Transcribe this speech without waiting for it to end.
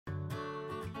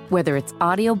Whether it's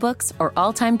audiobooks or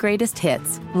all-time greatest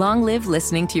hits, long live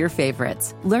listening to your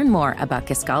favorites. Learn more about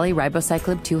Kisqali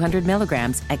Ribociclib 200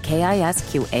 milligrams at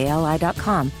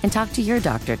KISQALI.com and talk to your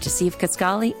doctor to see if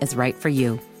Kisqali is right for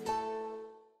you.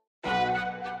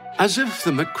 As if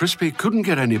the McCrispy couldn't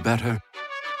get any better,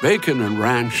 Bacon and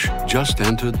Ranch just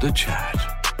entered the chat.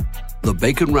 The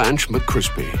Bacon Ranch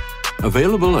McCrispy,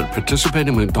 available at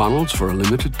participating McDonald's for a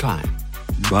limited time.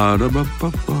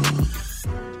 Ba-da-ba-ba-ba.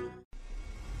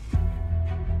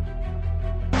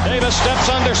 Davis steps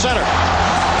under center.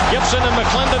 Gibson and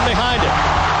McClendon behind him.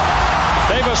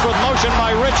 Davis with motion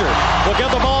by Richard. Will give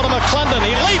the ball to McClendon.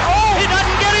 He leaps. Oh, he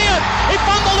doesn't get in. He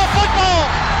fumbled the football.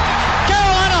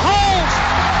 Carolina holds.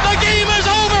 The game is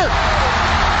over.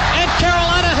 And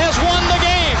Carolina has won the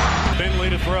game. Finley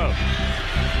to throw.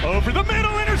 Over the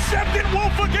middle, intercepted.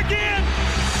 Wolford again.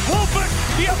 Wolford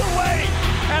the other way.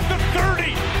 At the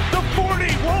 30, the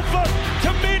 40. Wolford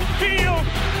to midfield.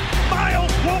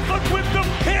 Miles Wolford with the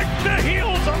pick, the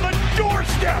heels on the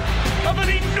doorstep of an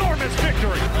enormous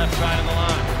victory. Left side of the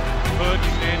line. Hood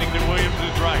standing to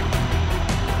Williams' right.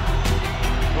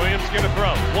 Williams gonna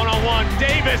throw. One-on-one.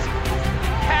 Davis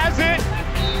has it.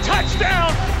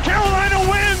 Touchdown. Carolina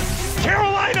wins.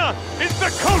 Carolina is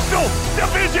the Coastal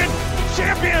Division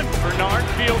champion. Bernard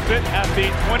fields it at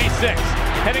the 26.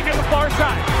 Heading to the far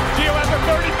side. Gio at the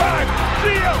 35.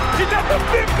 Gio, he's at the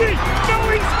 50. No,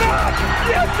 he's not.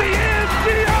 Yes, he is.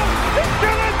 Gio is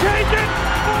going to take it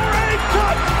for a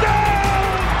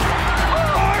touchdown.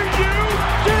 Are you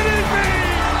kidding me?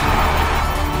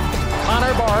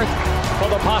 Connor Barth for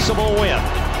the possible win.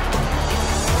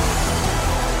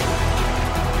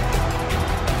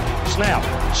 Snap,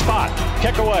 spot,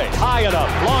 kick away, high enough,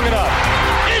 long enough.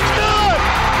 It's good!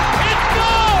 It's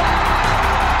good!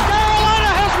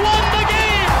 Carolina has won the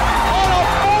game on a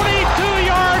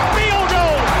 42-yard field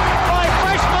goal by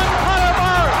freshman Connor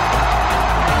Barth.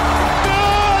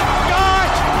 Good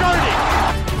gosh, dirty.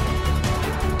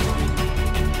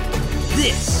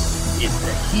 This is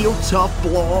the Heel Tough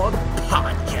Blog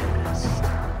Podcast.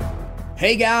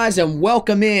 Hey guys, and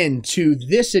welcome in to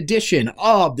this edition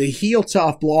of the Heel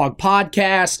Tough Blog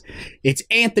Podcast. It's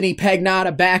Anthony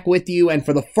Pagnotta back with you, and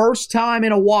for the first time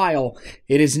in a while,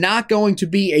 it is not going to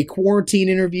be a quarantine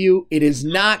interview. It is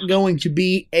not going to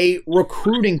be a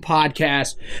recruiting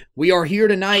podcast. We are here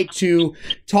tonight to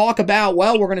talk about,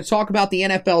 we're going to talk about the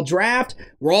NFL Draft.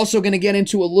 We're also going to get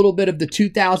into a little bit of the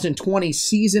 2020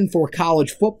 season for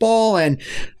college football and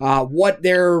what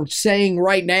they're saying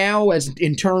right now as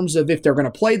in terms of if they're going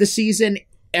to play the season.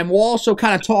 And we'll also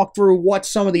kind of talk through what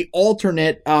some of the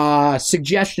alternate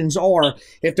suggestions are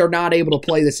if they're not able to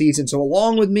play the season. So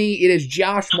along with me, it is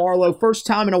Josh Marlowe. First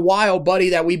time in a while, buddy,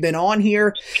 that we've been on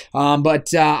here.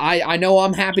 But I know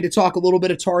I'm happy to talk a little bit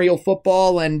of Tar Heel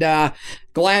football, and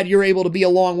glad you're able to be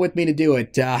along with me to do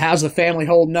it. How's the family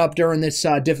holding up during this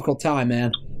difficult time,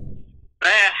 man?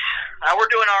 We're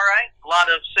doing all right. A lot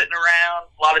of sitting around,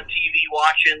 a lot of TV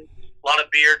watching, a lot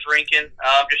of beer drinking.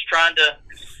 Just trying to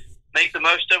make the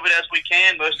most of it as we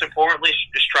can. Most importantly,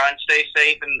 just try and stay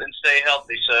safe and stay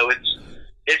healthy. So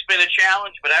it's been a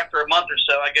challenge, but after a month or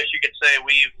so, I guess you could say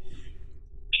we've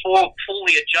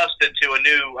fully adjusted to a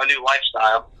new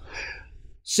lifestyle.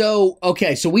 So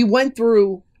we went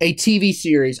through a TV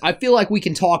series. I feel like we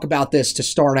can talk about this to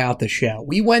start out the show.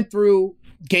 We went through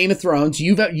Game of Thrones.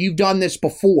 You've done this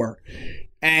before,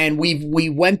 and we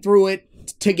went through it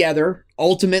together.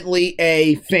 Ultimately,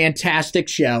 a fantastic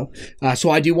show.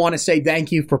 So I do want to say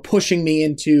thank you for pushing me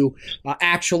into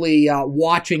actually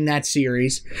watching that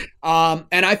series. And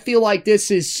I feel like this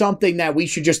is something that we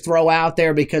should just throw out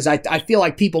there because I feel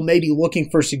like people may be looking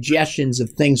for suggestions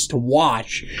of things to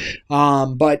watch.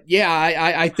 But yeah,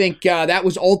 I think that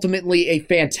was ultimately a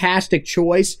fantastic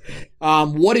choice.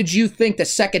 What did you think the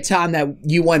second time that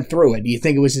you went through it? Do you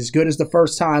think it was as good as the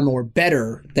first time or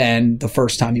better than the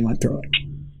first time you went through it?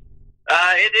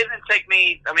 It didn't take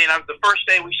me, the first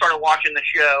day we started watching the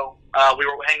show, we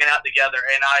were hanging out together,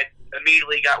 and I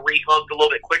immediately got re-hooked a little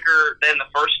bit quicker than the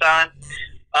first time.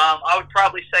 I would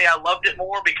probably say I loved it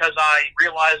more because I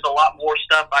realized a lot more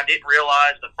stuff I didn't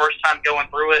realize the first time going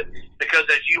through it, because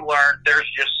as you learned, there's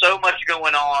just so much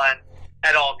going on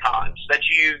at all times that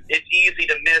it's easy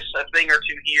to miss a thing or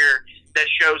two here that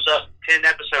shows up 10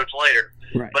 episodes later.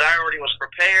 Right. But I already was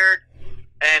prepared.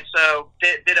 And so,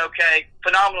 did okay.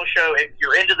 Phenomenal show. If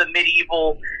you're into the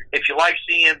medieval, if you like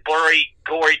seeing blurry,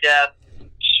 gory death,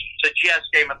 suggest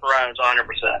Game of Thrones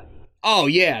 100%. Oh,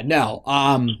 yeah, no.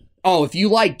 If you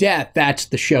like death, that's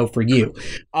the show for you.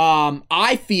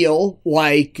 I feel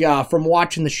like from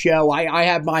watching the show, I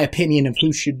have my opinion of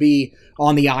who should be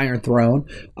on the Iron Throne.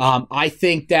 I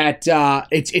think that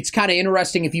it's kind of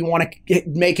interesting if you want to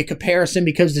make a comparison,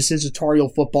 because this is a Tar Heel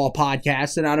football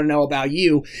podcast, and I don't know about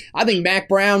you. I think Mack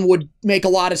Brown would make a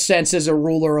lot of sense as a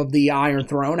ruler of the Iron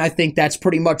Throne. I think that's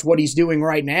pretty much what he's doing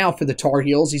right now for the Tar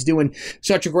Heels. He's doing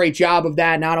such a great job of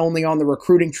that, not only on the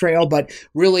recruiting trail, but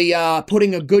really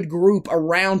putting a good group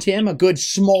around him, a good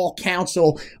small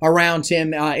council around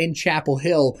him in Chapel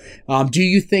Hill. Do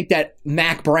you think that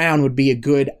Mack Brown would be a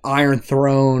good Iron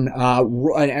Throne, a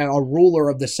ruler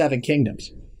of the Seven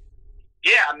Kingdoms?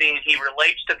 Yeah, I mean, he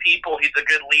relates to people. He's a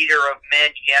good leader of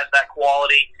men. He has that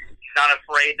quality. He's not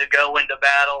afraid to go into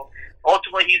battle.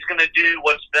 Ultimately, he's going to do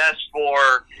what's best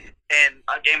for, and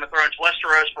Game of Thrones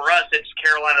Westeros, for us, it's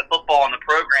Carolina football in the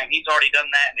program. He's already done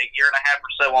that in a year and a half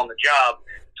or so on the job.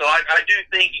 So I do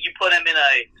think you put him in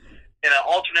an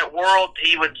alternate world,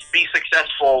 he would be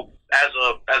successful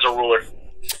as a ruler.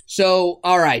 So,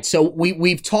 all right. So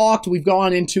we've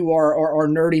gone into our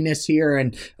nerdiness here,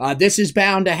 and this is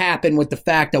bound to happen with the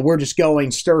fact that we're just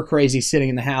going stir crazy sitting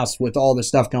in the house with all this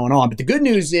stuff going on. But the good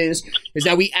news is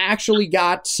that we actually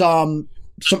got some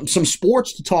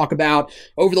sports to talk about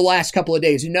over the last couple of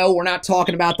days. No, we're not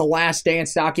talking about the Last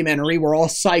Dance documentary. We're all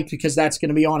psyched because that's going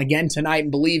to be on again tonight.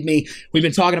 And believe me, we've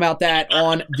been talking about that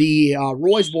on the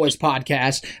Roy's Boys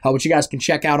podcast, which you guys can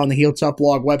check out on the Heel Tough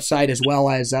Blog website, as well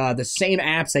as the same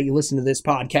apps that you listen to this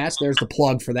podcast. There's the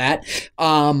plug for that.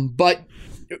 But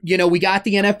you know, we got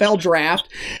the NFL draft.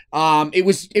 It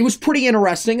was pretty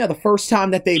interesting. The first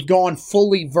time that they've gone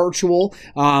fully virtual.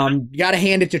 Got to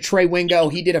hand it to Trey Wingo.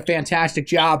 He did a fantastic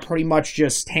job, pretty much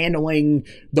just handling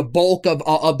the bulk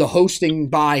of the hosting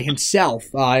by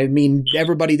himself. I mean,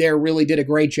 everybody there really did a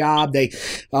great job. They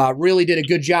really did a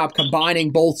good job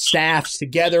combining both staffs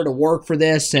together to work for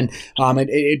this, and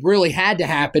it really had to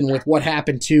happen with what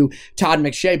happened to Todd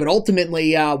McShay. But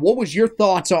ultimately, what was your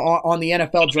thoughts on the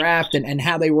NFL draft and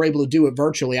how they were able to do it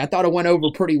virtually? I thought it went over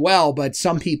pretty well, but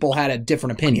some people had a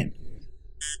different opinion.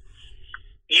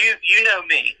 You know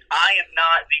me. I am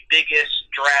not the biggest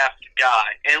draft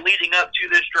guy. And leading up to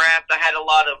this draft, I had a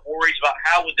lot of worries about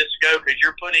how would this go, because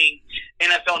you're putting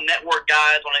NFL Network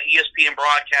guys on an ESPN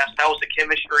broadcast. How is the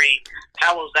chemistry?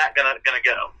 How is that going to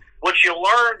go? What you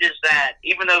learned is that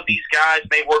even though these guys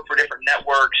may work for different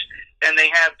networks and they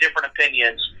have different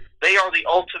opinions, they are the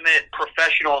ultimate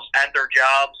professionals at their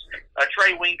jobs.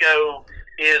 Trey Wingo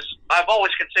is, I've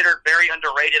always considered, very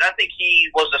underrated. I think he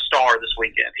was a star this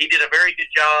weekend. He did a very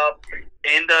good job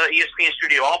in the ESPN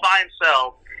studio all by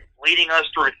himself, leading us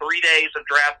through 3 days of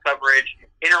draft coverage,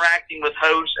 interacting with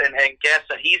hosts and guests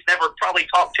that he's never probably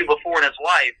talked to before in his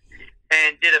life,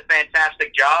 and did a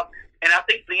fantastic job. And I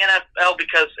think the NFL,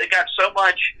 because it got so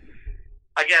much,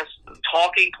 I guess,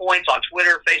 talking points on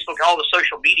Twitter, Facebook, all the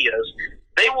social medias,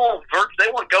 they won't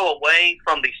go away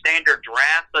from the standard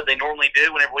draft that they normally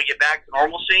do whenever we get back to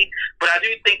normalcy. But I do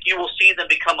think you will see them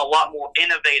become a lot more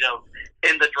innovative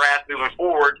in the draft moving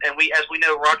forward. And as we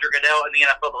know, Roger Goodell and the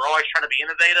NFL, they're always trying to be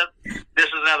innovative. This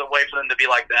is another way for them to be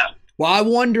like that. Well, I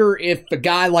wonder if a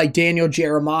guy like Daniel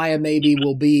Jeremiah maybe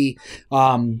will be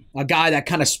a guy that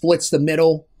kind of splits the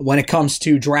middle when it comes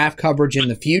to draft coverage in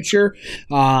the future.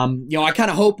 I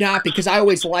kind of hope not, because I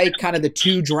always like kind of the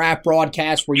two draft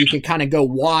broadcasts where you can kind of go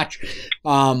watch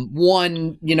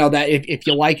one, that if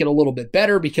you like it a little bit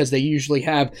better, because they usually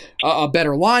have a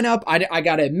better lineup. I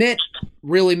got to admit,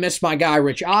 really miss my guy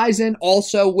Rich Eisen.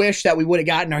 Also wish that we would have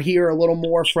gotten to hear a little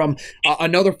more from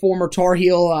another former Tar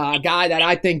Heel, a guy that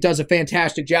I think does a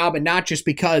fantastic job, and not just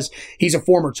because he's a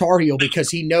former Tar Heel,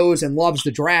 because he knows and loves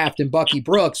the draft, and Bucky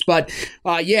Brooks. But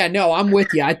I'm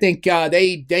with you. I think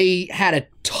they had a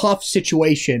tough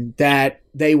situation that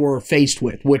they were faced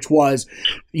with, which was,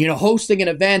 hosting an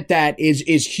event that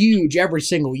is huge every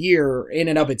single year in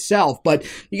and of itself. But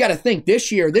you got to think,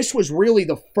 this year, this was really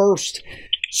the first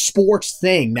sports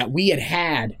thing that we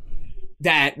had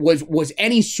that was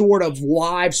any sort of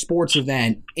live sports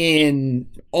event in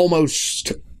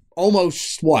almost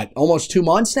 2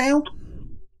 months now?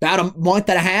 About a month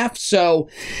and a half. So,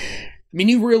 I mean,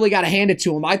 you really got to hand it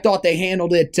to them. I thought they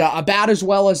handled it about as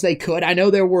well as they could. I know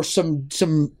there were some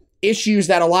issues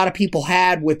that a lot of people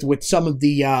had with some of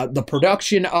the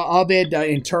production of it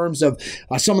in terms of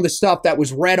some of the stuff that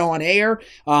was read on air.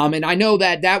 And I know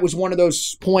that was one of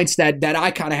those points that I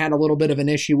kind of had a little bit of an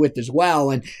issue with as well.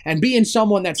 And being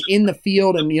someone that's in the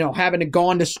field and, having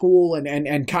gone to school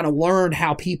and kind of learned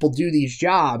how people do these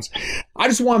jobs, I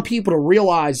just want people to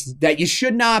realize that you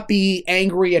should not be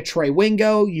angry at Trey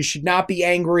Wingo. You should not be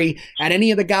angry at any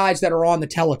of the guys that are on the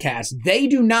telecast. They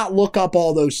do not look up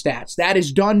all those stats. That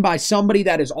is done by somebody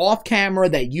that is off camera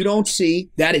that you don't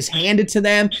see. That is handed to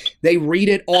them. They read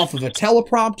it off of a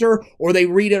teleprompter or they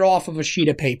read it off of a sheet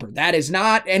of paper. That is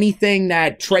not anything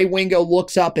that Trey Wingo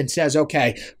looks up and says,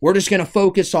 okay, we're just going to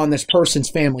focus on this person's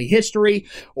family history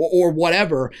or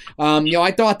whatever.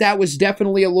 I thought that was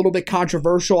definitely a little bit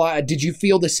controversial. Did you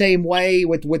feel the same way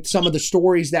with some of the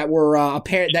stories that were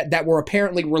that were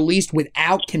apparently released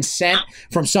without consent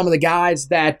from some of the guys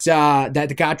that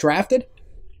got drafted?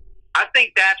 I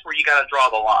think that's where you got to draw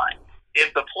the line.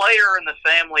 If the player and the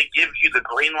family gives you the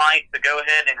green light to go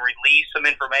ahead and release some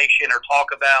information or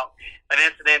talk about an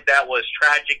incident that was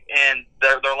tragic in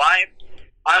their life,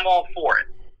 I'm all for it.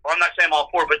 Well, I'm not saying I'm all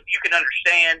for it, but you can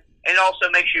understand, and it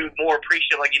also makes you more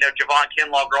appreciative, like, Javon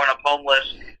Kinlaw growing up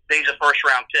homeless, being a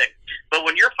first-round pick. But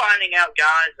when you're finding out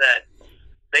guys that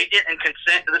they didn't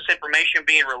consent to this information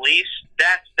being released,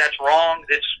 that's wrong.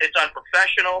 It's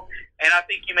unprofessional, and I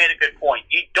think you made a good point.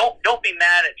 You don't be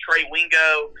mad at Trey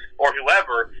Wingo or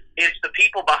whoever. It's the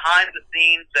people behind the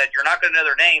scenes that you're not going to know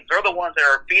their names. They're the ones that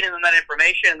are feeding them that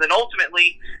information, and then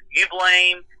ultimately you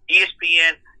blame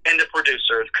ESPN and the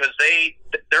producers because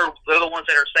they're the ones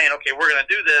that are saying, okay, we're going to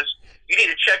do this. You need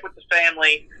to check with the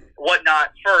family,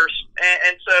 whatnot first,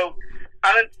 and so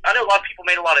I know a lot of people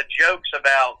made a lot of jokes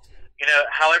about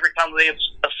how every time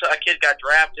a kid got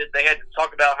drafted, they had to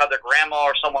talk about how their grandma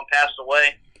or someone passed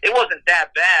away. It wasn't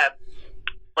that bad,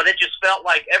 but it just felt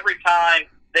like every time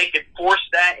they could force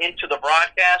that into the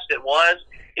broadcast,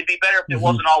 it'd be better if it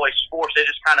wasn't always forced. It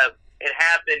just it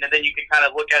happened, and then you could kind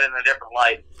of look at it in a different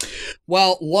light.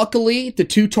 Well, luckily, the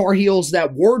two Tar Heels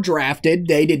that were drafted,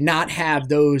 they did not have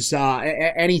those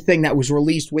anything that was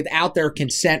released without their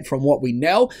consent from what we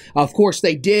know. Of course,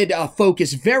 they did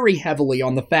focus very heavily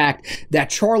on the fact that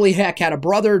Charlie Heck had a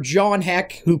brother, John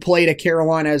Heck, who played at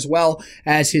Carolina as well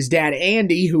as his dad,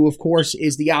 Andy, who, of course,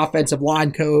 is the offensive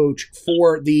line coach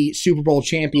for the Super Bowl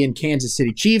champion Kansas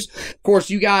City Chiefs. Of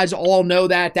course, you guys all know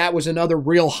that. That was another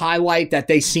real highlight that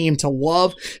they seemed to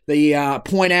love. They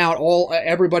point out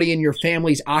everybody in your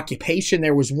family's occupation.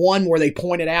 There was one where they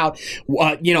pointed out,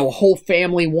 a whole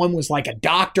family. One was like a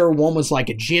doctor, one was like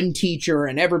a gym teacher,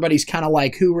 and everybody's kind of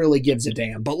like, who really gives a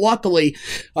damn? But luckily,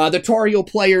 the Tar Heel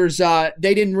players,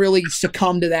 they didn't really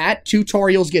succumb to that. Two Tar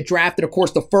Heels get drafted. Of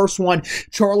course, the first one,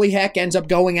 Charlie Heck, ends up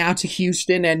going out to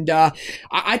Houston, and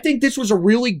I think this was a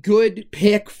really good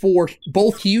pick for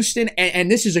both Houston,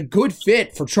 and this is a good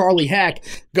fit for Charlie Heck,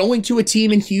 going to a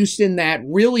team in Houston that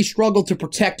really struggled to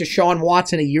protect Deshaun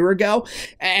Watson a year ago,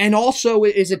 and also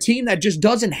is a team that just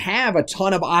doesn't have a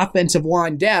ton of offensive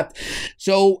line depth.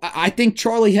 So I think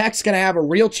Charlie Heck's going to have a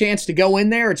real chance to go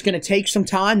in there. It's going to take some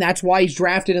time. That's why he's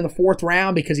drafted in the 4th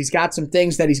round, because he's got some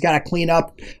things that he's got to clean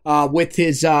up with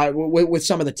his with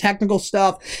some of the technical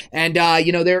stuff. And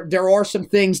there are some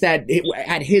things that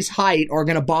at his height are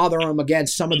going to bother him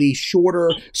against some of the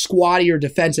shorter, squattier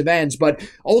defensive ends. But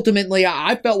ultimately,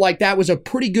 I felt like that was a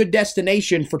pretty good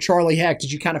destination for Charlie Heck.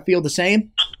 Did you kind of feel the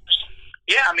same?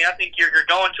 Yeah, I think you're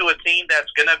going to a team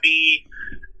that's going to be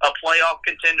a playoff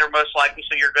contender most likely.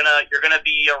 So you're gonna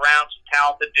be around some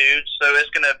talented dudes. So it's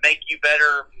gonna make you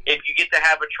better if you get to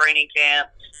have a training camp,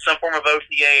 some form of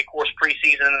OTA, of course,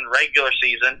 preseason and regular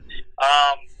season.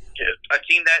 A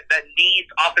team that needs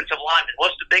offensive linemen.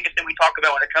 What's the biggest thing we talk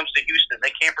about when it comes to Houston?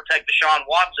 They can't protect Deshaun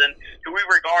Watson, who we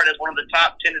regard as one of the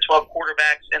top 10 to 12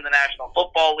 quarterbacks in the National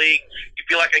Football League. You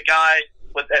feel like a guy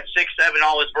with that 6'7",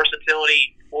 all his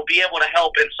versatility will be able to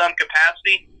help in some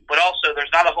capacity, but also there's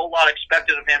not a whole lot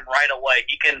expected of him right away.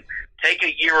 He can take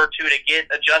a year or two to get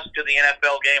adjusted to the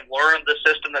NFL game, learn the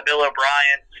system that Bill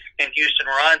O'Brien and Houston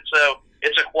run. So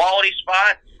it's a quality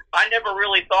spot. I never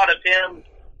really thought of him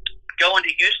going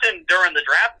to Houston during the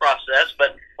draft process,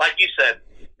 but like you said,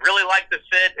 really like the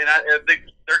fit, and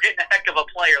they're getting a heck of a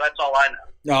player. That's all I know.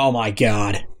 Oh, my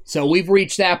God. So we've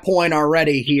reached that point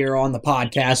already here on the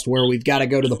podcast where we've got to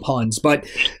go to the puns. But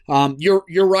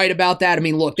you're right about that.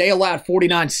 Look, they allowed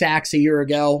 49 sacks a year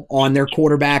ago on their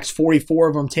quarterbacks, 44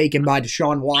 of them taken by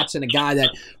Deshaun Watson, a guy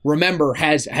that, remember,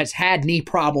 has had knee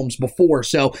problems before.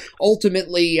 So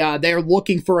ultimately, they're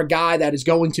looking for a guy that is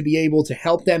going to be able to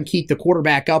help them keep the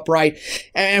quarterback upright.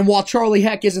 And while Charlie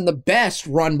Heck isn't the best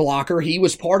run blocker, he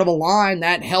was part of a line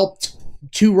that helped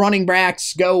two running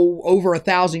backs go over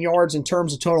 1,000 yards in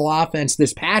terms of total offense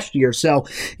this past year. So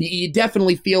you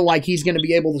definitely feel like he's going to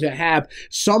be able to have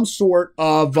some sort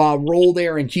of role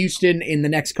there in Houston in the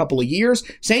next couple of years.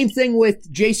 Same thing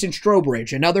with Jason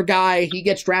Strowbridge, another guy. He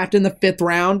gets drafted in the 5th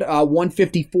round,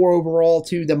 154 overall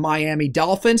to the Miami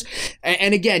Dolphins.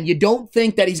 And again, you don't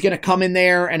think that he's going to come in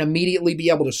there and immediately be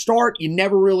able to start. You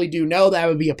never really do know. That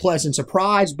would be a pleasant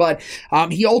surprise, but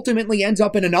he ultimately ends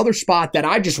up in another spot that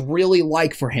I just really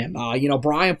like for him.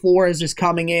 Brian Flores is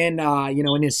coming in,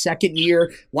 in his 2nd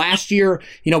year. Last year,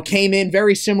 came in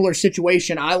very similar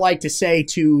situation, I like to say,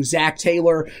 to Zach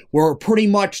Taylor, where pretty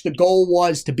much the goal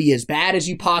was to be as bad as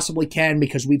you possibly can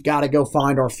because we've got to go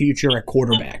find our future at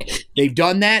quarterback. They've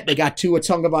done that. They got Tua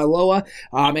Tagovailoa,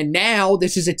 and now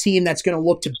this is a team that's going to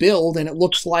look to build, and it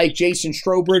looks like Jason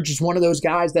Strowbridge is one of those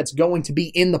guys that's going to be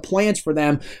in the plans for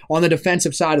them on the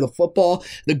defensive side of the football.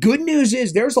 The good news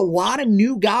is there's a lot of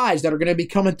new guys that are going to be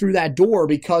coming through that door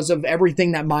because of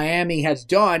everything that Miami has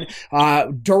done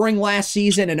during last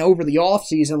season and over the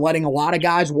offseason, letting a lot of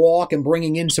guys walk and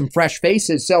bringing in some fresh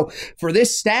faces. So for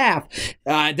this staff,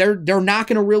 they're not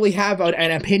going to really have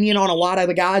an opinion on a lot of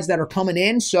the guys that are coming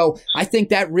in. So I think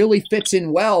that really fits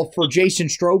in well for Jason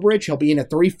Strowbridge. He'll be in a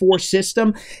 3-4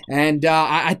 system, and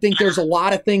I think there's a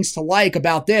lot of things to like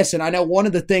about this. And I know one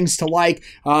of the things to like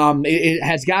it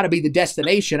has got to be the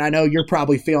destination. I know you're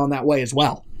probably feeling that way as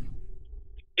well.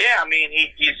 Yeah, I mean,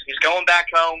 he's going back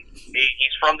home.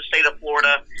 He's from the state of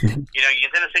Florida. He's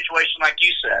in a situation like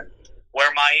you said,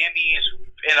 where Miami is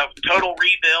in a total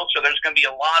rebuild, so there's going to be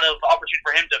a lot of opportunity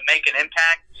for him to make an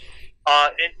impact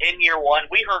in year one.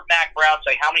 We heard Mac Brown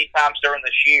say how many times during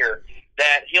this year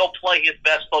that he'll play his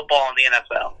best football in the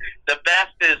NFL. The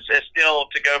best is still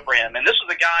to go for him. And this was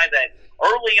a guy that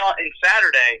early on in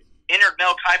Saturday entered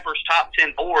Mel Kiper's top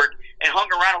 10 board and hung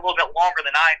around a little bit longer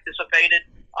than I anticipated.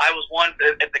 I was one,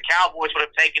 if the Cowboys would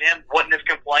have taken him, wouldn't have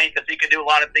complained because he could do a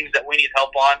lot of things that we need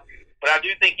help on. But I do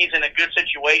think he's in a good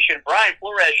situation. Brian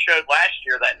Flores showed last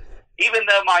year that even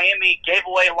though Miami gave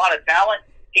away a lot of talent,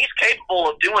 he's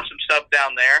capable of doing some stuff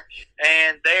down there.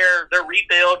 And their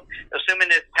rebuild, assuming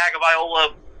that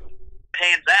Tagovailoa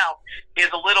pans out, is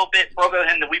a little bit further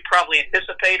than we probably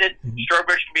anticipated.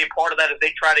 Strowbridge can be a part of that as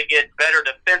they try to get better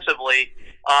defensively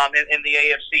in the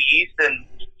AFC East. And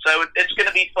so it's going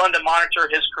to be fun to monitor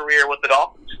his career with the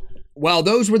Dolphins. Well,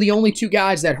 those were the only two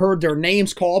guys that heard their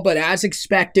names called, but as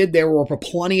expected, there were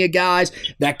plenty of guys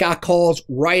that got calls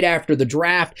right after the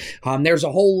draft. There's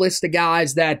a whole list of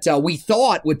guys that we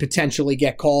thought would potentially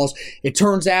get calls. It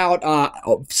turns out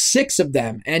 6 of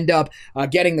them end up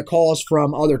getting the calls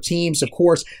from other teams. Of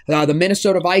course, the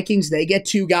Minnesota Vikings, they get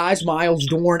 2 guys, Miles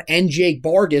Dorn and Jake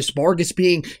Bargas. Bargas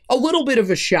being a little bit of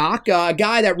a shock, a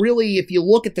guy that really, if you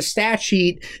look at the stat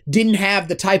sheet, didn't have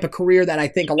the type of career that I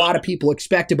think a lot of people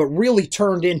expected, but really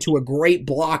turned into a great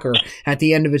blocker at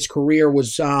the end of his career,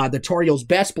 was the Tar Heels'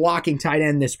 best blocking tight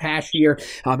end this past year,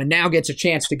 and now gets a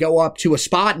chance to go up to a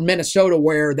spot in Minnesota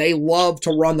where they love to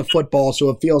run the football, so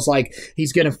it feels like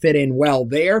he's going to fit in well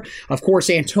there. Of course,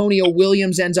 Antonio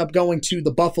Williams ends up going to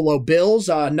the Buffalo Bills,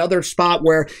 another spot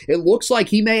where it looks like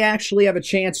he may actually have a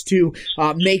chance to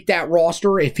make that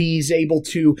roster if he's able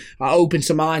to open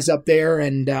some eyes up there,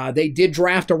 and they did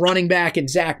draft a running back in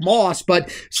Zach Moss,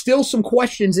 but still some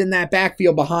questions in that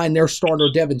backfield behind their starter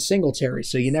Devin Singletary,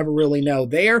 so you never really know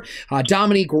there.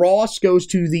 Dominique Ross goes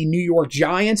to the New York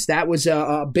Giants. That was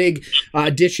a big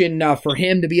addition for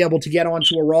him to be able to get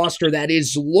onto a roster that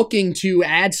is looking to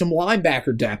add some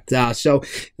linebacker depth. So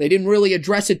they didn't really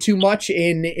address it too much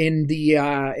in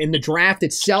the draft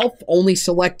itself. Only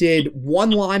selected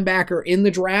one linebacker in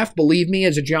the draft. Believe me,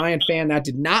 as a Giant fan, that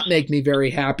did not make me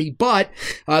very happy. But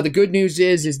the good news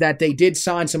is that they did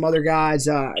sign some other guys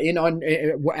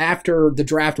after the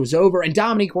draft was over. And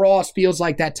Dominique Ross feels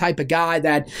like that type of guy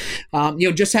that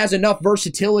just has enough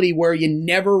versatility where you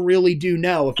never really do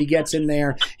know if he gets in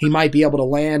there, he might be able to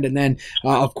land. And then,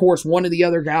 of course, one of the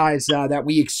other guys that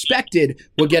we expected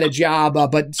would get a job,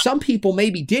 but some people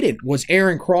maybe didn't, was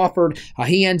Aaron Crawford.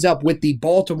 He ends up with the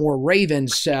Baltimore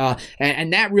Ravens,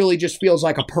 and that really just feels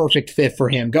like a perfect fit for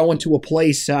him, going to a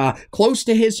place close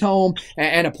to his home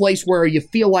and a place where you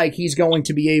feel like he's going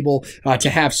to be able to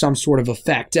have some sort of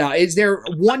effect. Is there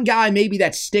one guy maybe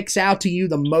that sticks out to you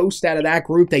the most out of that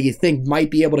group that you think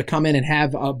might be able to come in and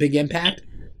have a big impact?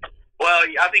 Well,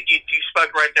 I think you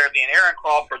spoke right there. Being Aaron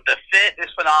Crawford, the fit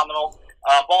is phenomenal.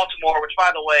 Baltimore, which,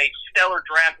 by the way, stellar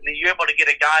draft, and you're able to get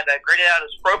a guy that graded out as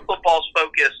Pro Football's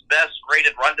Focus best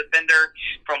graded run defender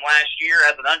from last year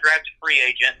as an undrafted free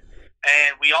agent.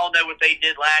 And we all know what they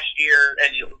did last year,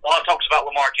 and a lot of talks about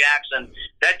Lamar Lamar Jackson.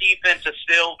 That defense is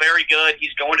still very good.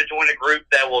 He's going to join a group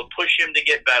that will push him to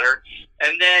get better.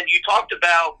 And then you talked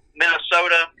about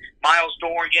Minnesota, Miles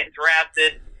Dorn getting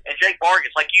drafted, and Jake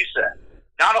Vargas, like you said.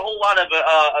 Not a whole lot of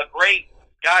a great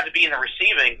guy to be in the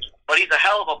receiving, but he's a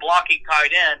hell of a blocking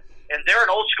tight end. And they're an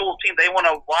old-school team. They want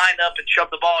to line up and shove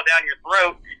the ball down your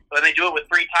throat, but they do it with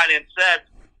 3 tight end sets.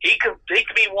 He could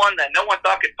be one that no one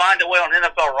thought could find a way on an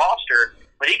NFL roster,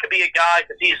 but he could be a guy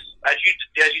that he's, as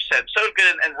you said, so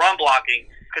good in run blocking,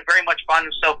 could very much find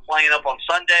himself playing up on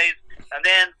Sundays. And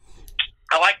then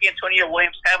I like Antonio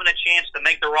Williams having a chance to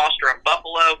make the roster in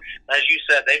Buffalo. As you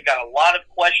said, they've got a lot of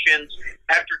questions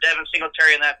after Devin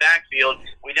Singletary in that backfield.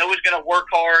 We know he's going to work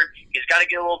hard. He's got to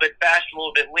get a little bit faster, a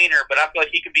little bit leaner, but I feel like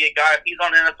he could be a guy, if he's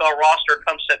on an NFL roster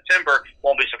come September,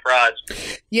 won't be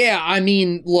surprised. Yeah, I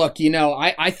mean, look,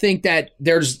 I think that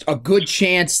there's a good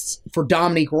chance for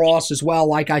Dominique Ross as well.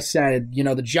 Like I said,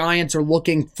 the Giants are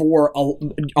looking for a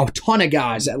ton of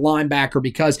guys at linebacker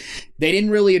because they didn't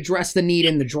really address the need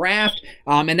in the draft.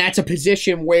 And that's a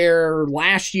position where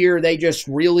last year they just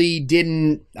really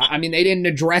didn't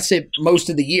address it most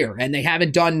of the year. And they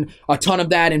haven't done a ton of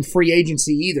that in free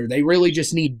agency either. They really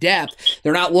just need depth.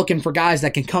 They're not looking for guys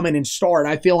that can come in and start.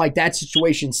 I feel like that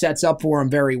situation sets up for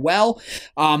them very well.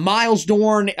 Miles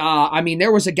Dorn,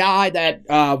 there was a guy that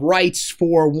writes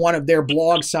for one of their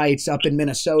blog sites up in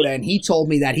Minnesota, and he told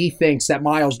me that he thinks that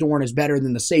Miles Dorn is better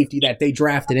than the safety that they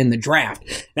drafted in the draft.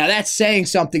 Now, that's saying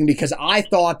something because I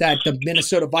thought that the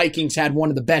Minnesota Vikings had one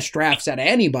of the best drafts out of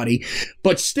anybody,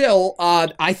 but still,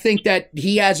 I think that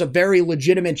he has a very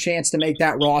legitimate chance to make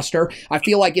that roster. I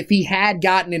feel like if he had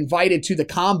gotten invited to the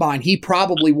Combine, he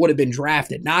probably would have been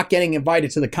drafted. Not getting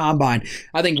invited to the Combine,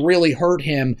 I think, really hurt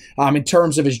him in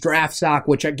terms of his draft stock,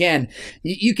 which, again,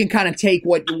 you can kind of take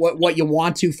what you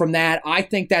want to from that. I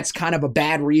think that's kind of a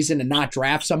bad reason to not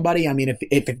draft somebody. I mean,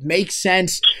 if it makes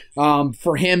sense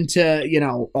for him to,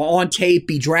 on tape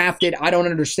be drafted, I don't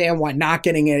understand why not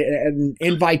getting an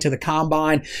invite to the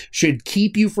Combine should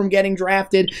keep you from getting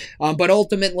drafted. But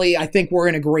ultimately, I think we're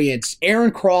in agreement.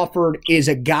 Aaron Crawford is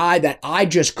a guy that I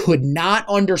just could not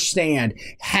understand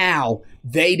how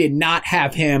they did not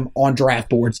have him on draft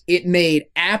boards. It made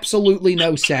absolutely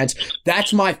no sense.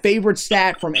 That's my favorite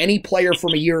stat from any player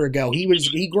from a year ago.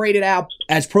 He graded out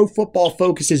as Pro Football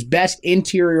Focus's best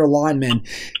interior lineman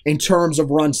in terms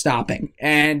of run stopping.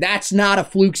 And that's not a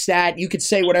fluke stat. You could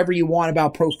say whatever you want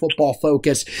about Pro Football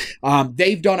Focus.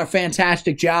 They've done a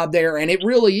fantastic job there, and it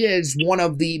really is one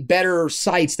of the better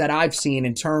sites that I've seen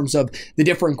in terms of the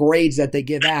different grades that they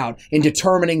give out in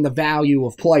determining the value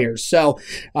of players. So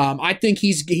I think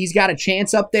he's got a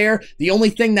chance up there. The only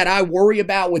thing that I worry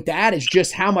about with that is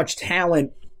just how much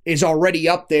talent is already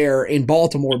up there in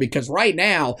Baltimore, because right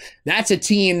now that's a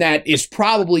team that is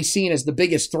probably seen as the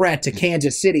biggest threat to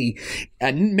Kansas City,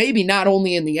 and maybe not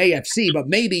only in the AFC, but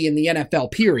maybe in the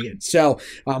NFL period. So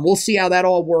we'll see how that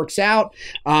all works out.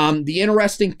 The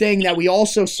interesting thing that we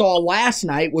also saw last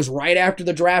night was right after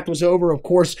the draft was over, of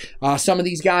course, some of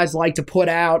these guys like to put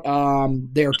out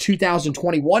their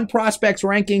 2021 prospects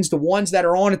rankings. The ones that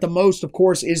are on it the most, of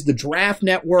course, is the Draft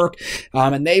Network,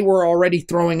 and they were already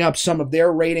throwing up some of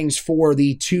their ratings for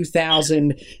the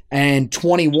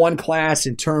 2021 class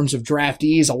in terms of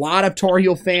draftees. A lot of Tar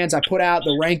Heel fans, I put out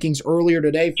the rankings earlier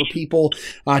today for people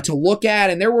to look at,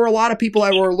 and there were a lot of people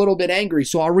that were a little bit angry.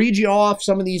 So I'll read you off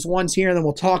some of these ones here, and then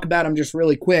we'll talk about them just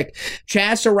really quick.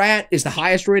 Chaz Surratt is the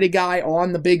highest rated guy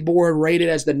on the big board, rated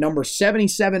as the number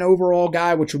 77 overall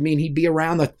guy, which would mean he'd be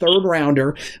around the third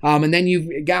rounder. And then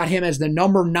you've got him as the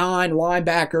number 9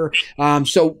 linebacker.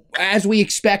 So as we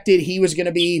expected, he was going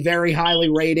to be very highly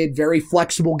rated, very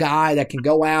flexible guy that can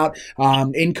go out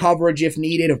in coverage if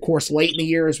needed. Of course, late in the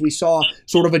year, as we saw,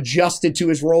 sort of adjusted to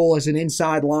his role as an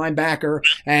inside linebacker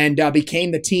and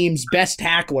became the team's best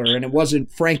tackler, and it wasn't,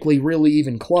 frankly, really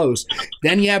even close.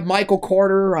 Then you have Michael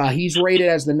Carter. He's rated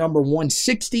as the number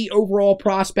 160 overall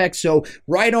prospect, so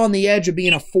right on the edge of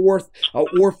being a 4th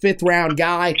or 5th round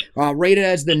guy, rated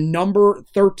as the number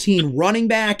 13 running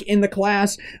back in the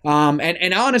class.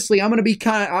 And honestly, I'm going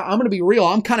to be real.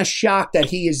 I'm kind of shocked that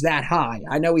he is that high.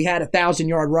 I know he had a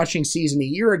 1,000-yard rushing season a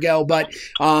year ago, but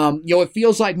it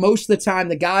feels like most of the time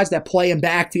the guys that play in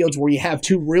backfields where you have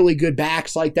 2 really good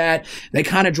backs like that, they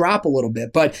kind of drop a little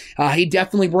bit. But he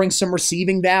definitely brings some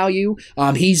receiving value.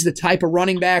 He's the type of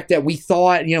running back that we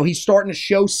thought, he's starting to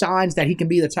show signs that he can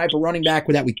be the type of running back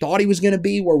that we thought he was going to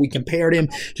be, where we compared him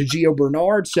to Gio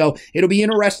Bernard. So it'll be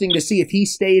interesting to see if he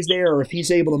stays there or if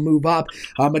he's able to move up.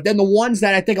 But then the ones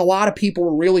that I think think a lot of people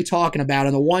were really talking about,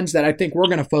 and the ones that I think we're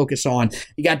going to focus on,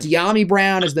 you got Dyami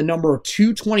Brown as the number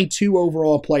 222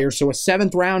 overall player, so a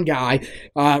 7th-round guy,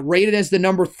 rated as the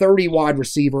number 30 wide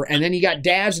receiver, and then you got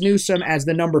Daz Newsome as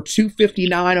the number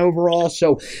 259 overall,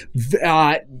 so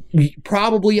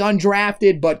probably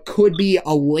undrafted, but could be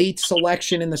a late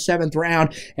selection in the 7th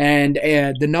round, and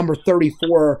the number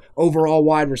 34 overall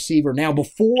wide receiver. Now,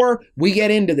 before we get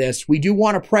into this, we do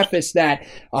want to preface that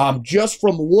just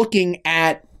from looking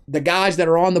at the guys that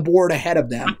are on the board ahead of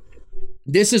them,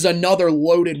 this is another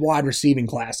loaded wide receiving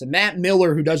class. And Matt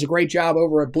Miller, who does a great job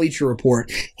over at Bleacher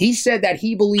Report, he said that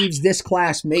he believes this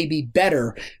class may be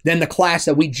better than the class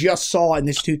that we just saw in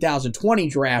this 2020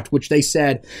 draft, which they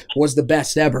said was the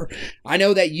best ever. I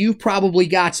know that you've probably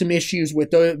got some issues with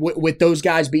those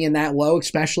guys being that low,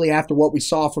 especially after what we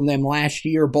saw from them last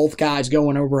year, both guys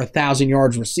going over 1,000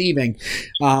 yards receiving.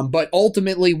 But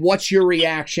ultimately, what's your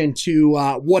reaction to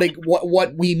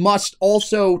what we must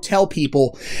also tell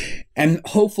people, and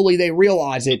hopefully they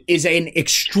realize it, is an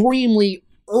extremely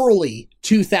early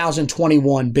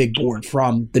 2021 big board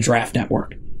from the Draft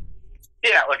Network?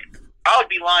 Yeah, look, I would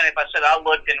be lying if I said I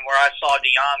looked in where I saw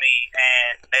Dyami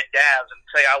and Daz and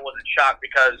say I wasn't shocked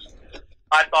because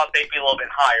I thought they'd be a little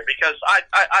bit higher. Because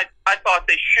I thought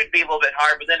they should be a little bit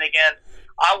higher, but then again,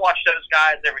 I watch those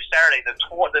guys every Saturday. The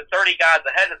 30 guys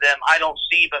ahead of them, I don't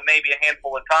see but maybe a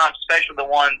handful of times, especially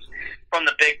the ones from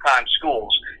the big-time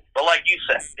schools. But like you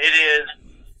said, it is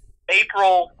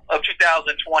April of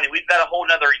 2020. We've got a whole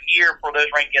other year for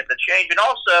those rankings to change. And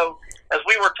also, as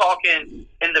we were talking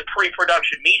in the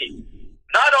pre-production meeting,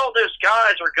 not all those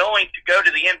guys are going to go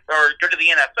to the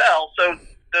NFL, so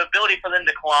the ability for them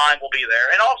to climb will be there.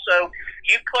 And also,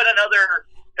 you put another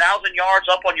 1,000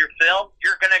 yards up on your film,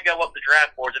 you're going to go up the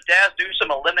draft boards. If Daz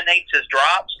Newsome eliminates his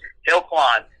drops, he'll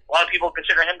climb. A lot of people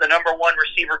consider him the number 1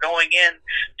 receiver going in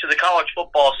to the college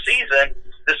football season,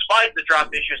 despite the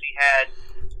drop issues he had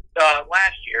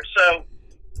last year. So,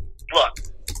 look,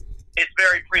 it's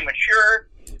very premature.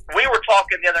 We were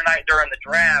talking the other night during the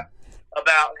draft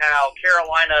about how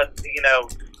Carolina,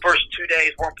 first 2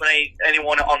 days weren't putting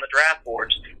anyone on the draft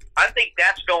boards. I think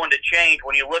that's going to change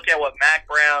when you look at what Mack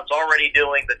Brown's already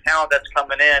doing, the talent that's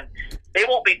coming in. It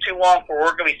won't be too long before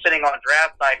we're going to be sitting on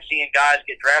draft night seeing guys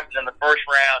get drafted in the first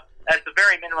round, at the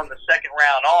very minimum the second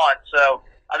round on. So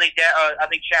I think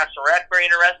Chaz Surratt's very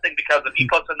interesting because if he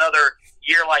puts another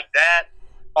year like that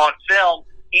on film,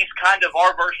 he's kind of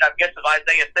our version, I guess, of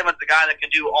Isaiah Simmons, the guy that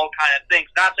can do all kind of things.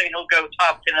 Not saying he'll go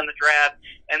top 10 in the draft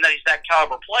and that he's that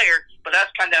caliber player, but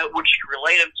that's kind of what you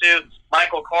relate him to.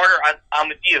 Michael Carter, I'm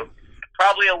with you.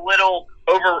 Probably a little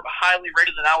highly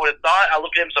rated than I would have thought. I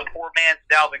look at him as a poor man's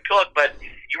Dalvin Cook, but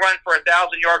you run for 1,000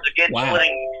 yards again, wow,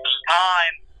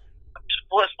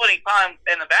 splitting time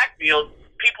in the backfield,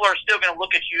 people are still going to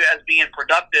look at you as being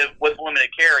productive with limited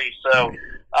carries. So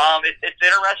it's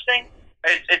interesting.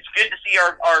 It's good to see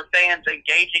our fans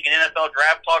engaging in NFL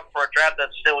draft talk for a draft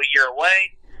that's still a year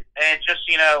away. And just,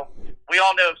 we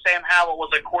all know Sam Howell was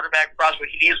a quarterback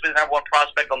prospect. He was the number 1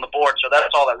 prospect on the board, so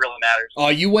that's all that really matters. Oh,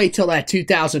 you wait till that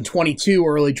 2022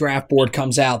 early draft board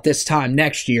comes out this time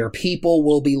next year. People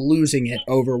will be losing it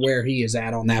over where he is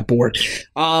at on that board.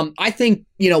 I think,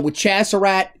 with Chaz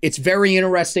Surratt, it's very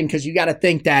interesting because you got to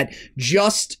think that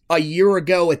just a year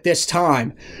ago at this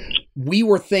time, we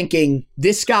were thinking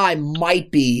this guy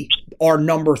might be our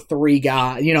number 3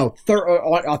 guy,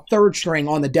 a third string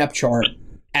on the depth chart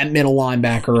at middle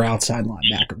linebacker or outside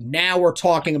linebacker. Now we're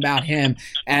talking about him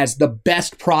as the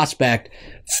best prospect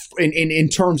in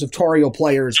terms of Tar Heel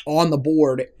players on the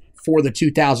board for the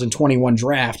 2021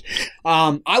 draft.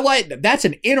 That's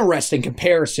an interesting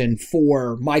comparison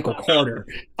for Michael Carter.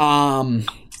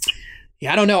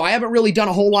 Yeah, I don't know. I haven't really done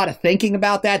a whole lot of thinking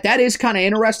about that. That is kind of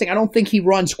interesting. I don't think he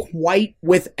runs quite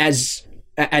with as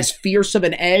fierce of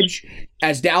an edge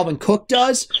as Dalvin Cook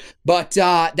does, but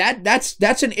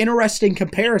that's an interesting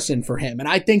comparison for him, and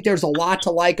I think there's a lot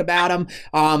to like about him.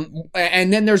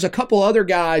 And then there's a couple other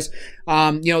guys,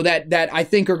 that I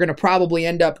think are going to probably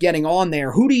end up getting on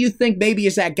there. Who do you think maybe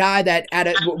is that guy that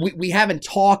we haven't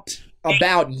talked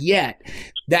about yet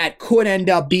that could end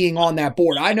up being on that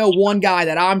board? I know one guy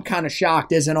that I'm kind of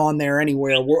shocked isn't on there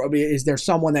anywhere. Is there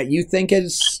someone that you think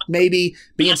is maybe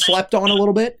being slept on a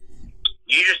little bit?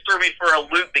 You just threw me for a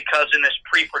loop because in this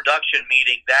pre-production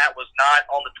meeting, that was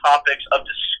not on the topics of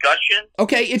discussion.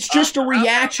 Okay, it's just a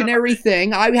reactionary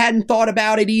thing. I hadn't thought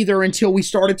about it either until we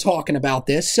started talking about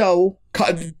this. So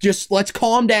just let's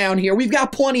calm down here. We've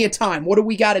got plenty of time. What do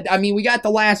we got? We got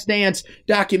the Last Dance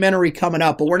documentary coming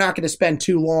up, but we're not going to spend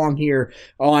too long here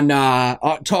on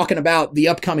talking about the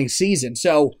upcoming season.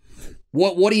 So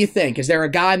What do you think? Is there a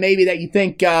guy maybe that you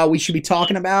think we should be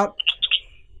talking about?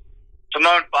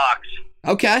 Simone Fox.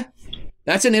 Okay.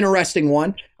 That's an interesting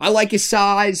one. I like his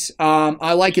size.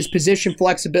 I like his position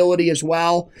flexibility as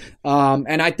well.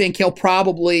 And I think he'll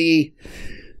probably –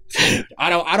 I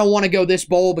don't want to go this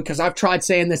bold because I've tried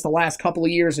saying this the last couple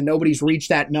of years and nobody's reached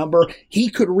that number. He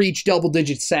could reach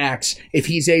double-digit sacks if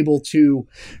he's able to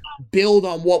build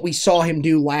on what we saw him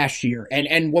do last year.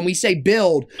 And when we say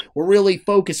build, we're really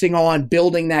focusing on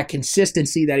building that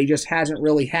consistency that he just hasn't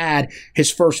really had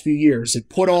his first few years and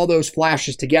put all those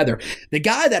flashes together. The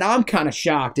guy that I'm kind of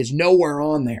shocked is nowhere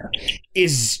on there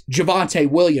is Javonte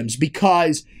Williams,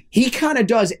 because he kind of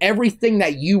does everything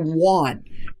that you want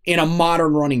in a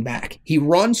modern running back. He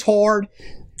runs hard.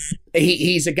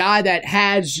 He's a guy that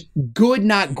has good,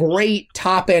 not great,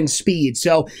 top-end speed.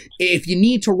 So if you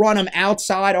need to run him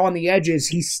outside on the edges,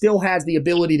 he still has the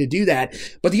ability to do that.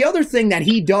 But the other thing that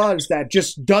he does that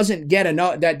just doesn't get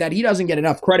enough, that he doesn't get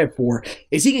enough credit for,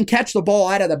 is he can catch the ball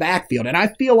out of the backfield. And I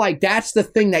feel like that's the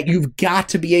thing that you've got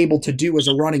to be able to do as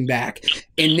a running back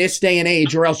in this day and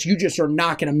age, or else you just are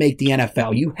not going to make the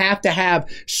NFL. You have to have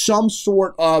some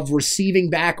sort of receiving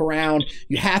background.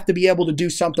 You have to be able to do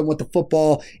something with the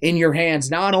football in your hands,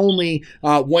 not only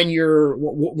when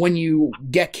you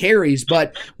get carries,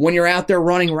 but when you're out there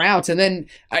running routes. And then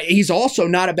he's also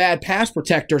not a bad pass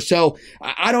protector. So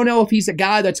I don't know if he's a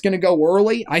guy that's going to go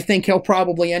early. I think he'll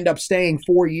probably end up staying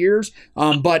 4 years.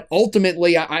 But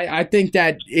ultimately, I think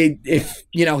that if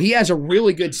he has a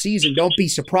really good season, don't be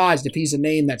surprised if he's a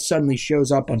name that suddenly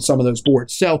shows up on some of those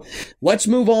boards. So let's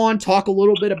move on, talk a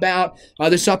little bit about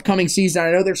this upcoming season. I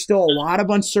know there's still a lot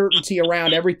of uncertainty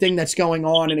around everything that's going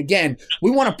on. And again,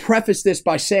 we want to preface this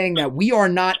by saying that we are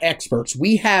not experts.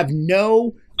 We have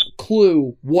no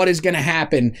clue what is going to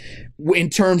happen in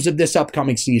terms of this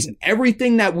upcoming season.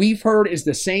 Everything that we've heard is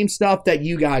the same stuff that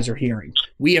you guys are hearing.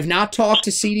 We have not talked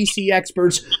to CDC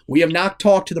experts. We have not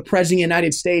talked to the President of the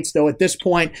United States, though at this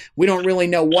point, we don't really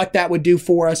know what that would do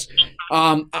for us.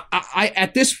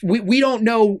 We don't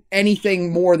know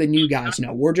anything more than you guys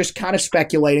know. We're just kind of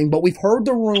speculating, but we've heard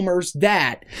the rumors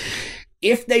that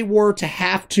if they were to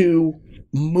have to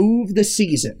move the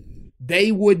season,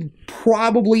 they would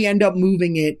probably end up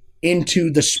moving it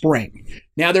into the spring.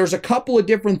 Now, there's a couple of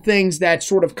different things that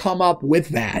sort of come up with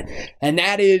that, and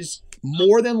that is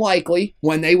more than likely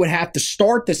when they would have to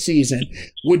start the season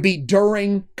would be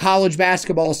during college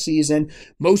basketball season.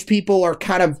 Most people are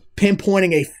kind of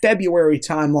pinpointing a February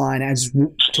timeline as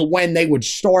to when they would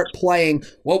start playing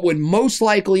what would most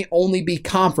likely only be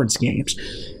conference games.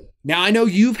 Now, I know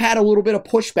you've had a little bit of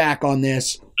pushback on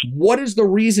this. What is the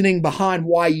reasoning behind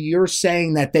why you're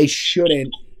saying that they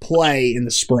shouldn't play in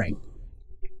the spring?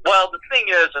 Well, the thing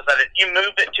is that if you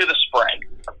move it to the spring,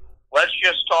 let's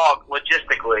just talk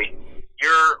logistically.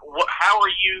 How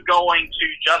are you going to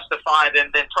justify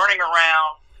them then turning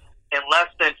around in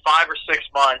less than 5 or 6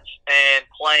 months and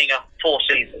playing a full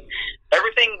season?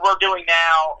 Everything we're doing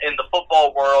now in the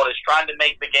football world is trying to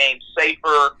make the game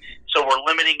safer, so we're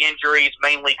limiting injuries,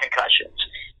 mainly concussions.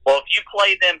 Well, if you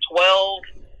play them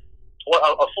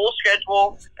a full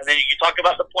schedule, and then you talk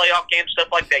about the playoff games, stuff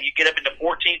like that, you get up into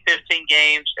 14, 15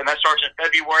 games, and that starts in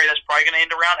February. That's probably going to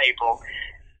end around April.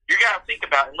 You got to think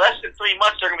about, in less than 3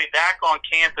 months, they're going to be back on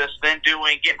campus, then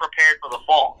getting prepared for the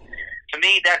fall. To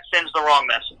me, that sends the wrong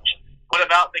message. What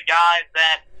about the guys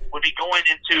that would be going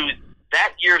into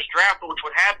that year's draft, which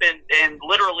would happen in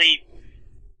literally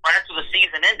right after the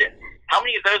season ended? How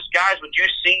many of those guys would you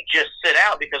see just sit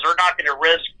out because they're not going to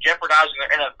risk jeopardizing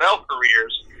their NFL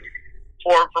careers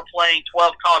for playing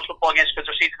 12 college football games because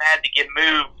their season had to get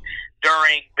moved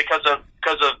because of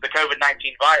the COVID-19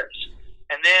 virus?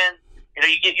 And then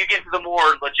you get to the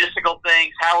more logistical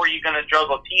things. How are you going to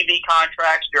juggle TV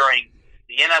contracts during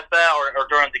the NFL or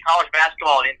during the college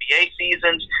basketball and NBA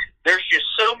seasons? There's just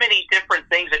so many different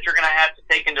things that you're going to have to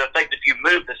take into effect if you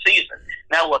move the season.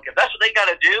 Now, look, if that's what they got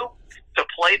to do to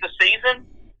play the season,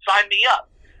 sign me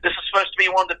up. This is supposed to be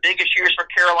one of the biggest years for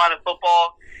Carolina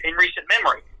football in recent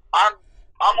memory. I'm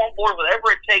on board with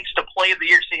whatever it takes to play the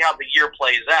year, see how the year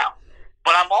plays out.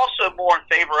 But I'm also more in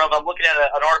favor of, I'm looking at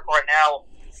an article right now,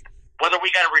 whether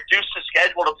we got to reduce the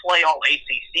schedule to play all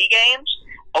ACC games,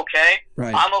 okay,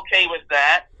 right. I'm okay with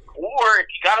that. Or if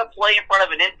you got to play in front of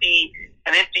an empty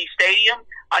stadium,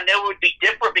 I know it would be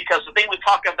different because the thing we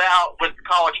talk about with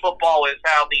college football is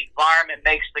how the environment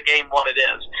makes the game what it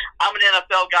is. I'm an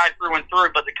NFL guy through and through,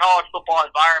 but the college football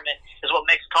environment is what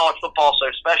makes college football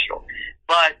so special.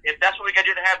 But if that's what we got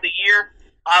to do to have the year,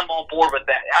 I'm on board with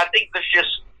that. I think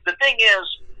the thing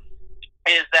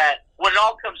is that what it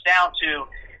all comes down to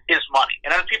is money.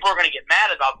 And other people are going to get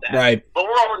mad about that. Right. But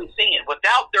we're already seeing,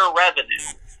 without their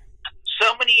revenue,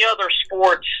 so many other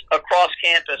sports across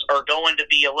campus are going to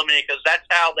be eliminated because that's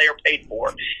how they are paid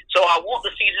for. So I want the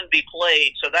season to be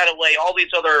played so that way all these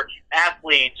other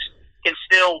athletes can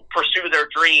still pursue their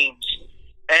dreams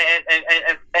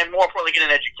and more importantly, get an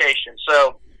education.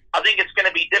 So I think it's going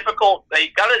to be difficult.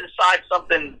 They've got to decide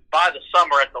something by the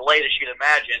summer at the latest, you'd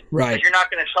imagine. Right. Because you're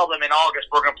not going to tell them in August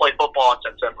we're going to play football in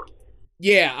September.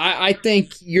 Yeah, I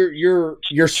think your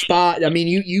spot. I mean,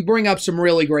 you bring up some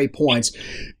really great points.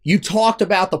 You talked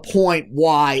about the point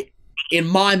why, in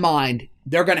my mind,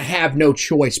 they're going to have no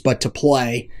choice but to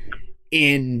play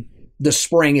in the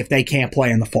spring if they can't play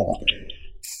in the fall.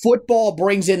 Football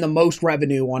brings in the most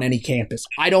revenue on any campus.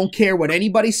 I don't care what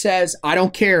anybody says. I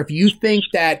don't care if you think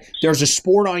that there's a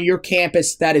sport on your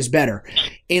campus that is better.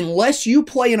 Unless you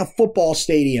play in a football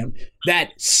stadium that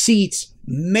seats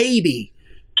maybe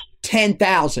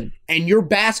 10,000 and your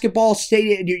basketball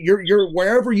stadium, you're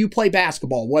wherever you play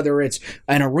basketball, whether it's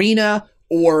an arena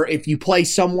or if you play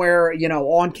somewhere,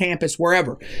 on campus,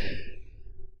 wherever,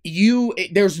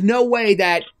 there's no way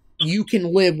that you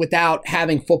can live without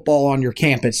having football on your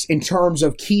campus in terms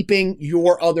of keeping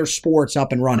your other sports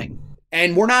up and running.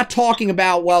 And we're not talking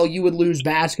about, you would lose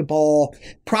basketball,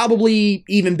 probably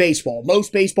even baseball.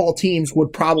 Most baseball teams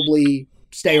would probably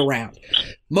stay around.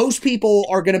 Most people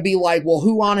are going to be like,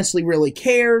 who honestly really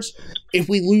cares if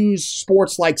we lose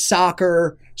sports like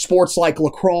soccer, sports like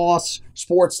lacrosse,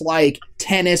 sports like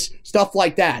tennis, stuff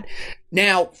like that.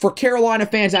 Now, for Carolina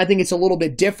fans, I think it's a little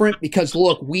bit different because,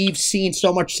 look, we've seen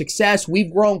so much success.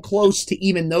 We've grown close to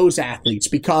even those athletes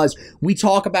because we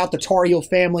talk about the Tar Heel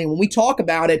family. And when we talk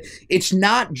about it, it's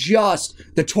not just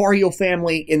the Tar Heel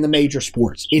family in the major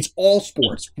sports. It's all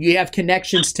sports. You have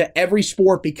connections to every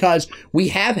sport because we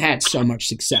have had so much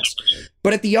success.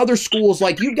 But at the other schools,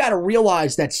 you've got to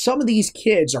realize that some of these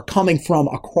kids are coming from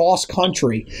across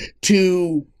country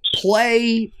to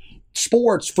play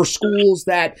sports for schools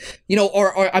that,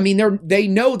 they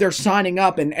know they're signing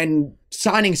up and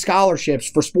signing scholarships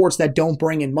for sports that don't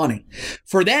bring in money.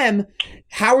 For them,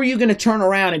 how are you going to turn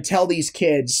around and tell these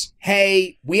kids,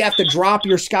 hey, we have to drop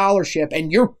your scholarship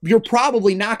and you're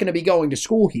probably not going to be going to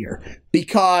school here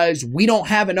because we don't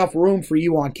have enough room for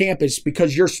you on campus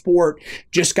because your sport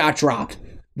just got dropped.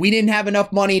 We didn't have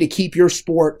enough money to keep your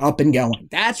sport up and going.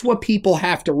 That's what people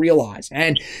have to realize.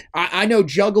 And I know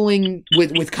juggling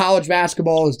with college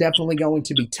basketball is definitely going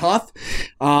to be tough.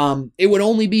 It would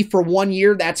only be for 1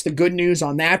 year. That's the good news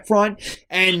on that front.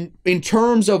 And in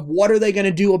terms of what are they going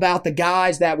to do about the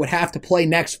guys that would have to play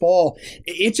next fall,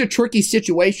 it's a tricky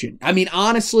situation. I mean,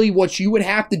 honestly, what you would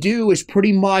have to do is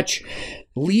pretty much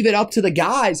leave it up to the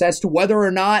guys as to whether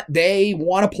or not they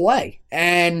want to play.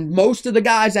 And most of the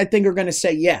guys, I think, are going to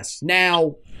say yes.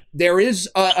 Now, there is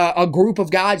a group of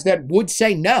guys that would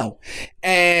say no.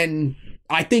 And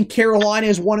I think Carolina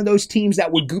is one of those teams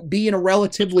that would be in a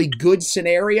relatively good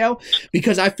scenario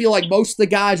because I feel like most of the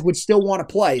guys would still want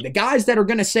to play. The guys that are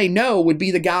going to say no would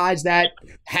be the guys that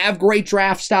have great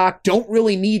draft stock, don't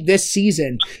really need this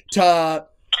season to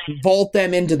vault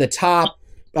them into the top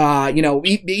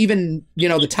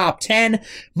the top 10.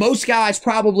 Most guys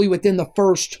probably within the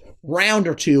first round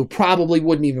or two probably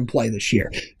wouldn't even play this year.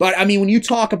 But I mean, when you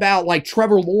talk about like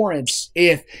Trevor Lawrence,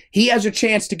 if he has a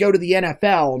chance to go to the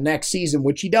NFL next season,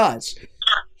 which he does,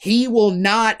 he will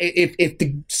not, if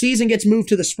the season gets moved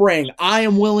to the spring, I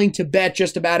am willing to bet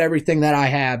just about everything that I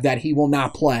have that he will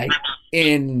not play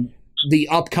in the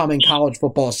upcoming college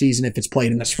football season if it's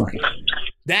played in the spring.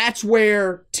 That's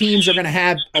where teams are going to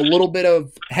have a little bit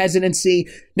of hesitancy.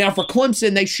 Now, for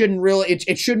Clemson, they shouldn't really.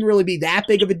 It shouldn't really be that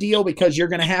big of a deal because you're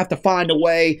going to have to find a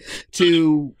way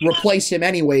to replace him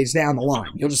anyways down the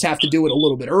line. You'll just have to do it a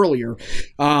little bit earlier.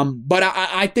 But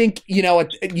I think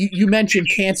you mentioned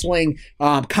canceling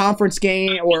conference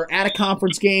game or out of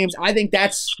conference games. I think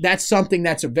that's something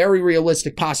that's a very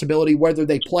realistic possibility, whether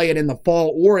they play it in the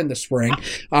fall or in the spring.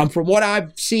 From what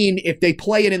I've seen, if they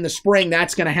play it in the spring,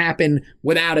 that's going to happen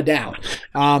without a doubt.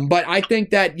 But I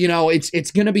think that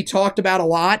it's going to be talked about a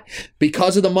lot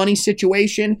because of the money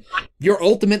situation. You're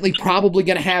ultimately probably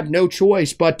going to have no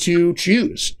choice but to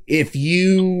choose. If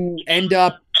you end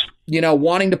up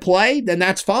wanting to play, then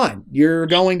that's fine. You're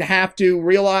going to have to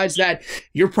realize that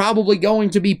you're probably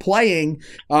going to be playing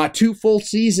 2 full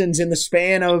seasons in the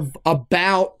span of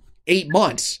about 8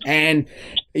 months. And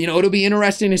It'll be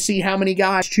interesting to see how many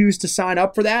guys choose to sign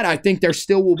up for that. I think there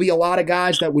still will be a lot of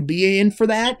guys that would be in for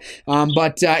that.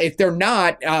 But if they're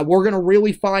not, we're going to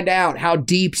really find out how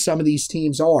deep some of these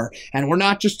teams are. And we're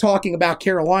not just talking about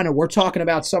Carolina. We're talking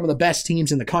about some of the best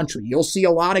teams in the country. You'll see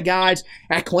a lot of guys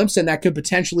at Clemson that could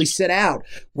potentially sit out.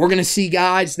 We're going to see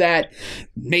guys that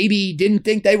maybe didn't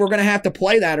think they were going to have to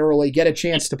play that early get a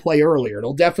chance to play earlier.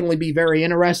 It'll definitely be very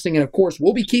interesting. And, of course,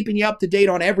 we'll be keeping you up to date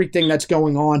on everything that's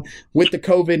going on with the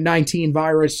COVID-19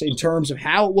 virus in terms of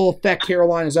how it will affect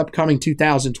Carolina's upcoming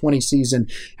 2020 season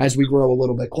as we grow a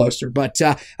little bit closer. But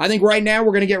I think right now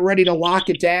we're going to get ready to lock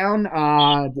it down.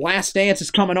 Last Dance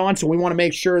is coming on, so we want to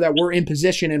make sure that we're in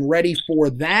position and ready for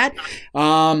that.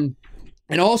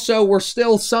 And also, we're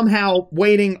still somehow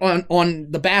waiting on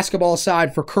the basketball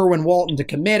side for Kerwin Walton to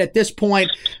commit. At this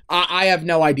point, I have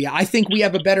no idea. I think we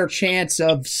have a better chance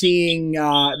of seeing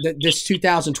this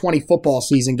 2020 football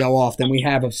season go off than we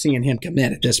have of seeing him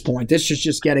commit at this point. This is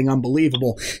just getting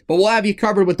unbelievable. But we'll have you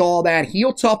covered with all that.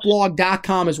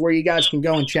 HeelToughBlog.com is where you guys can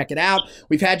go and check it out.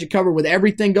 We've had you covered with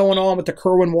everything going on with the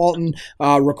Kerwin Walton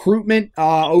recruitment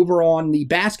over on the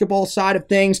basketball side of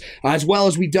things, as well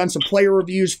as we've done some player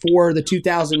reviews for the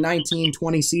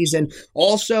 2019-20 season.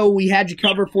 Also, we had you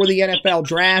covered for the NFL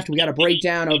draft. We got a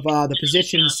breakdown of the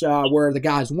positions where the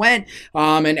guys went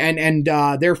and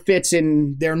their fits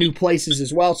in their new places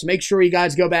as well. So make sure you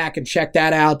guys go back and check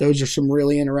that out. Those are some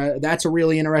that's a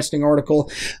really interesting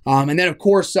article. And then, of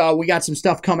course, we got some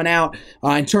stuff coming out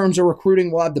in terms of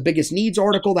recruiting. We'll have the biggest needs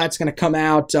article. That's going to come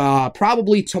out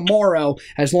probably tomorrow,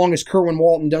 as long as Kerwin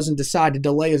Walton doesn't decide to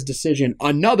delay his decision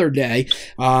another day.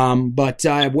 But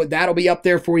that'll be up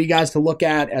there for you guys to look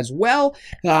at as well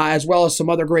as some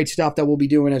other great stuff that we'll be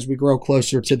doing as we grow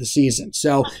closer to the season.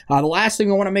 So the last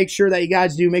thing I want to make sure that you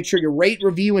guys do, make sure you rate,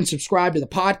 review, and subscribe to the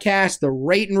podcast. The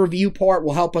rate and review part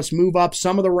will help us move up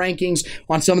some of the rankings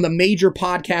on some of the major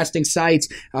podcasting sites.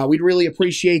 We'd really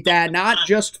appreciate that, not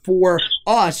just for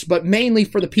us, but mainly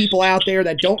for the people out there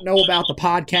that don't know about the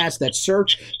podcast, that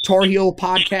search Tar Heel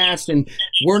Podcast, and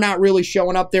we're not really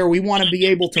showing up there. We want to be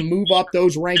able to move up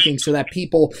those rankings so that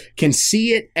people can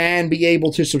see it and be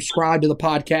able to subscribe to the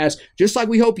podcast, just like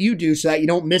we hope you do, so that you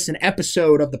don't miss an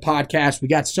episode of the podcast. We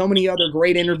got so many other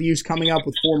great interviews coming up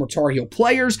with former Tar Heel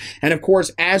players, and of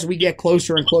course, as we get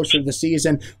closer and closer to the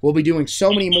season, we'll be doing so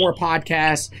many more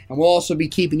podcasts, and we'll also be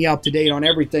keeping you up to date on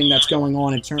everything that's going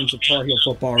on in terms of Tar Heel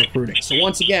football recruiting. So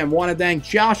once again, want to thank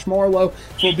Josh Marlowe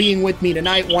for being with me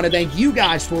tonight. Want to thank you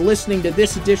guys for listening to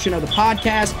this edition of the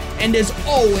podcast, and as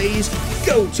always,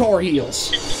 go Tar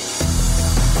Heels!